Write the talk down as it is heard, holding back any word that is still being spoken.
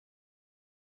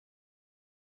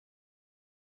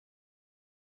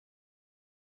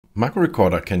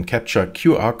Microrecorder can capture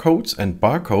QR codes and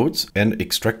barcodes and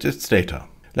extract its data.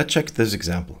 Let's check this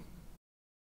example.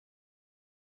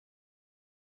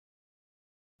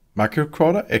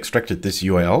 Microrecorder extracted this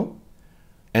URL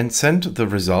and sent the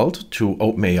result to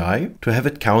OpenAI to have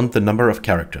it count the number of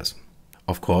characters.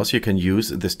 Of course, you can use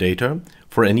this data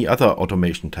for any other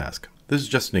automation task. This is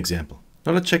just an example.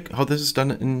 Now let's check how this is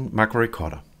done in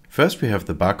Microrecorder. First, we have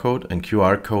the barcode and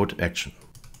QR code action.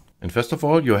 And first of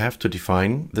all, you have to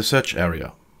define the search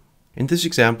area. In this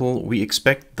example, we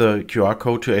expect the QR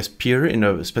code to appear in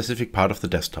a specific part of the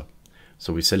desktop.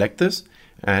 So we select this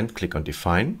and click on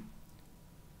Define.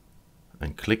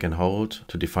 And click and hold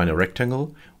to define a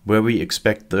rectangle where we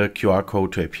expect the QR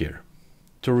code to appear.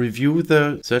 To review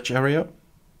the search area,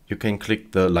 you can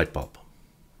click the light bulb.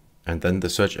 And then the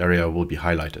search area will be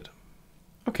highlighted.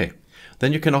 Okay,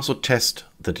 then you can also test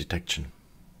the detection.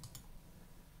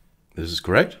 This is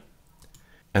correct.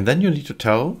 And then you need to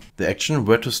tell the action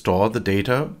where to store the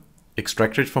data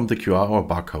extracted from the QR or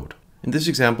barcode. In this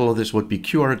example, this would be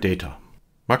QR data.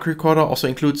 Microrecorder also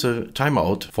includes a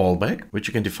timeout fallback, which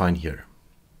you can define here.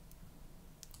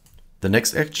 The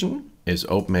next action is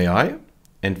OpenAI,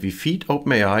 and we feed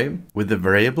OpenAI with the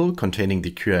variable containing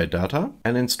the QR data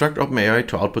and instruct OpenAI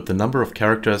to output the number of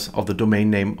characters of the domain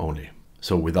name only,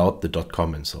 so without the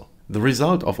 .com and so. The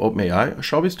result of OpenAI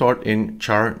shall be stored in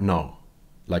char now,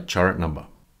 like char number.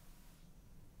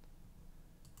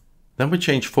 Then we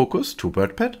change focus to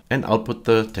WordPad and output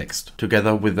the text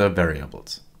together with the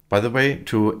variables. By the way,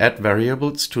 to add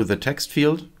variables to the text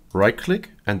field,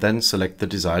 right-click and then select the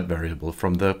desired variable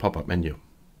from the pop-up menu.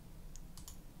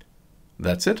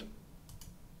 That's it.